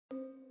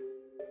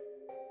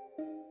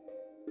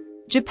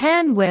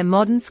Japan, where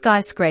modern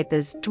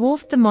skyscrapers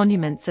dwarfed the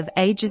monuments of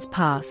ages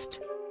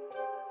past.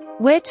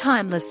 Where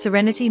timeless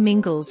serenity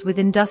mingles with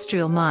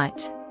industrial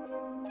might.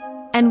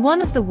 And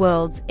one of the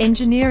world's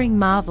engineering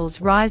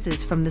marvels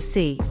rises from the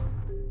sea.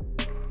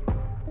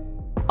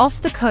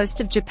 Off the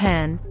coast of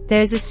Japan, there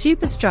is a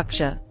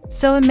superstructure,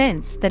 so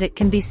immense that it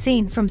can be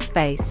seen from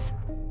space.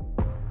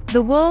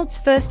 The world's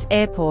first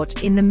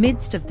airport in the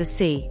midst of the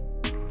sea.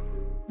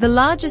 The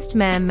largest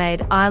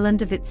man-made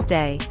island of its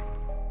day.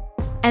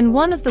 And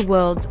one of the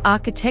world's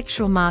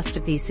architectural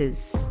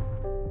masterpieces.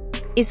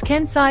 Is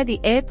Kansai the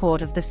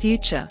airport of the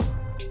future?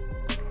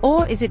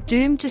 Or is it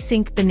doomed to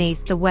sink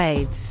beneath the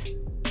waves?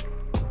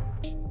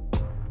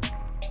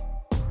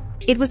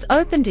 It was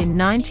opened in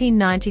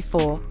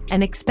 1994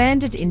 and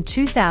expanded in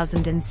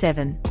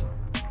 2007.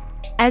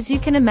 As you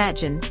can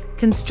imagine,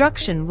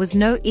 construction was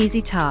no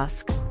easy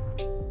task.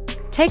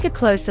 Take a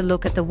closer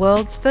look at the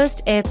world's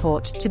first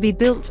airport to be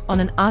built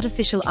on an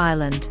artificial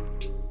island.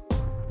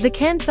 The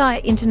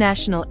Kansai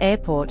International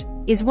Airport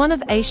is one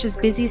of Asia's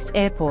busiest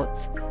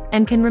airports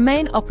and can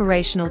remain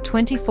operational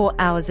 24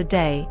 hours a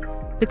day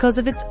because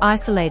of its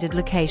isolated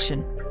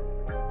location.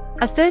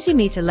 A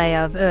 30-meter layer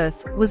of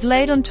earth was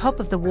laid on top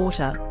of the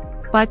water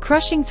by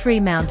crushing 3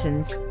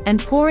 mountains and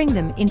pouring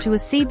them into a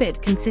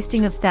seabed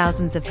consisting of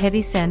thousands of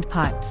heavy sand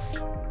pipes.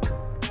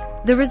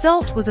 The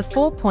result was a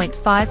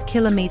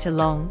 4.5-kilometer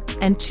long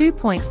and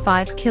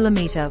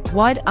 2.5-kilometer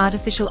wide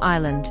artificial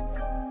island.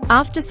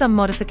 After some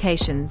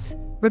modifications,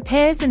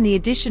 repairs and the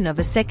addition of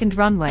a second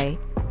runway,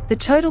 the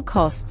total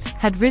costs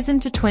had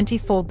risen to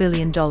 $24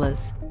 billion.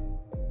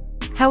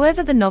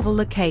 However, the novel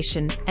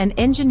location and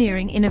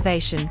engineering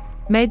innovation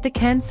made the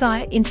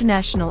Kansai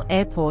International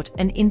Airport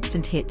an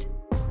instant hit.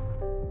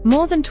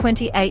 More than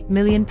 28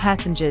 million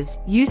passengers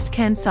used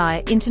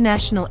Kansai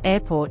International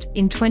Airport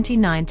in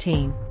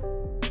 2019.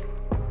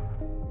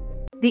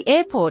 The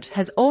airport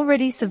has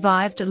already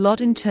survived a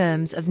lot in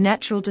terms of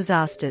natural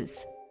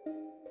disasters.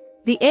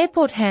 The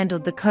airport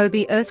handled the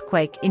Kobe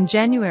earthquake in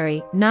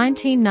January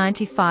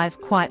 1995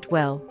 quite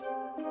well,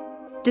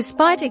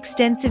 despite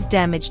extensive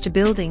damage to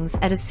buildings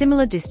at a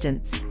similar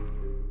distance.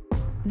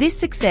 This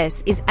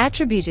success is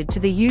attributed to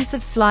the use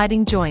of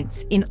sliding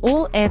joints in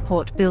all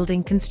airport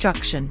building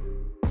construction.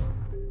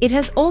 It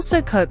has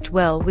also coped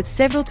well with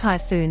several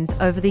typhoons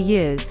over the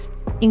years,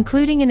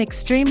 including an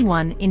extreme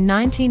one in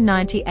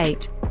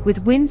 1998,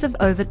 with winds of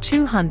over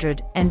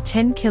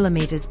 210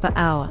 kilometers per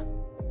hour.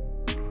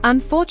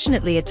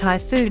 Unfortunately, a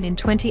typhoon in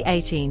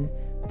 2018,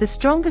 the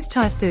strongest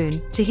typhoon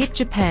to hit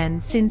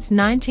Japan since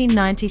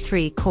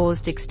 1993,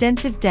 caused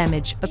extensive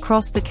damage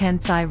across the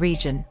Kansai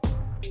region.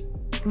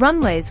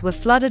 Runways were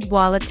flooded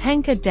while a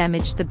tanker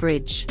damaged the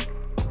bridge.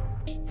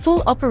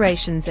 Full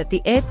operations at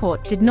the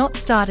airport did not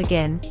start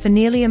again for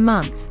nearly a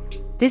month.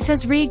 This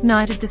has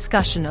reignited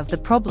discussion of the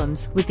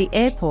problems with the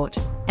airport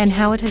and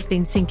how it has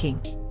been sinking.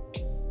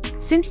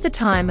 Since the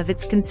time of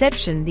its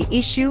conception, the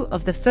issue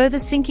of the further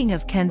sinking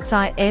of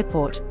Kansai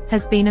Airport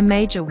has been a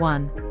major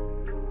one.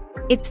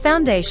 Its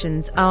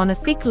foundations are on a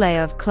thick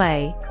layer of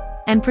clay,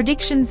 and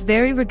predictions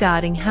vary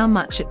regarding how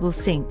much it will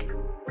sink.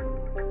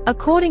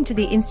 According to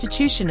the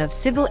Institution of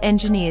Civil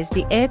Engineers,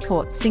 the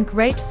airport sink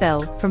rate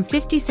fell from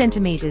 50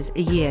 centimeters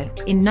a year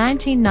in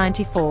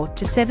 1994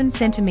 to 7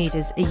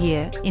 centimeters a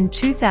year in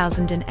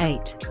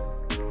 2008.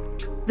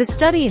 The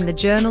study in the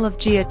Journal of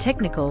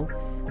Geotechnical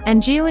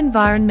and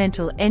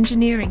Geoenvironmental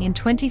Engineering in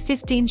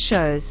 2015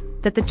 shows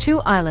that the two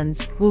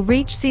islands will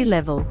reach sea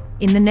level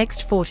in the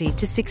next 40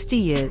 to 60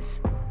 years.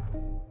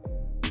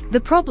 The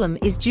problem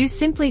is due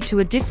simply to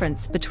a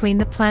difference between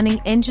the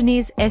planning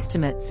engineers'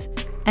 estimates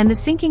and the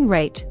sinking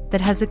rate that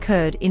has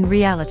occurred in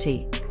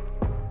reality.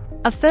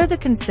 A further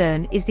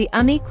concern is the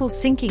unequal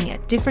sinking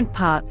at different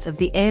parts of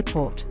the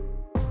airport.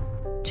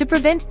 To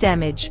prevent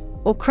damage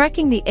or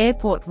cracking, the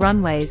airport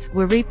runways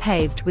were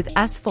repaved with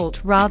asphalt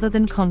rather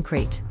than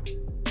concrete.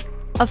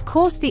 Of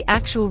course, the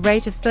actual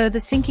rate of further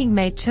sinking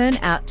may turn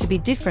out to be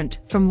different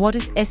from what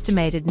is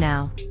estimated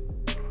now,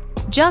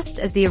 just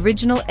as the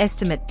original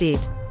estimate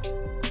did.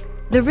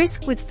 The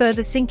risk with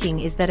further sinking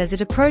is that as it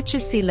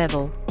approaches sea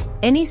level,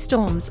 any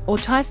storms or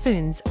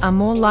typhoons are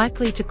more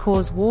likely to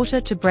cause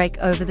water to break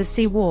over the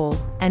seawall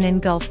and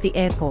engulf the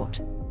airport.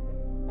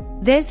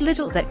 There's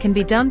little that can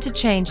be done to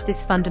change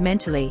this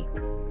fundamentally,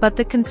 but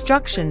the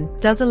construction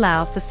does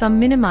allow for some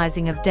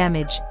minimizing of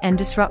damage and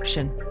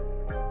disruption.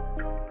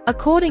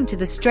 According to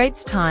the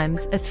Straits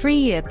Times, a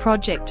 3-year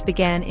project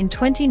began in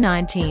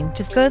 2019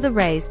 to further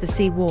raise the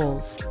sea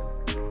walls.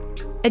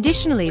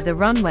 Additionally, the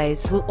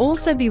runways will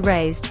also be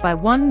raised by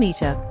 1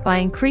 meter by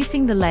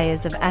increasing the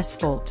layers of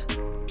asphalt.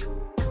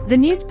 The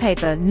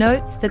newspaper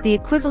notes that the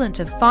equivalent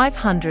of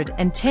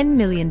 $510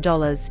 million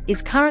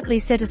is currently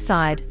set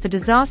aside for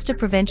disaster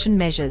prevention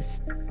measures,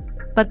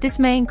 but this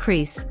may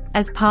increase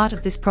as part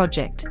of this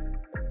project.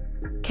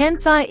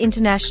 Kansai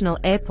International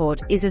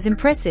Airport is as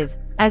impressive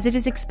as it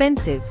is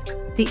expensive.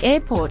 The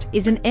airport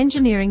is an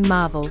engineering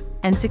marvel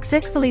and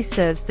successfully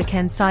serves the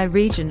Kansai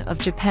region of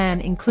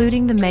Japan,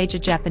 including the major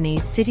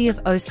Japanese city of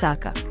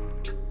Osaka.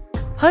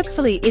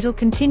 Hopefully it'll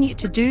continue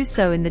to do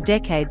so in the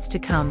decades to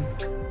come.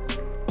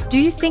 Do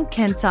you think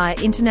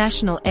Kansai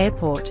International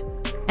Airport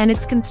and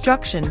its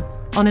construction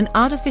on an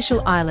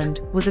artificial island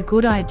was a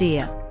good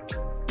idea?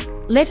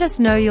 Let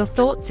us know your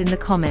thoughts in the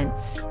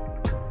comments.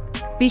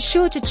 Be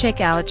sure to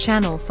check our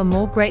channel for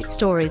more great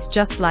stories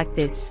just like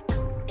this.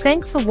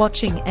 Thanks for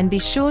watching and be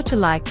sure to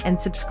like and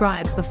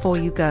subscribe before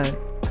you go.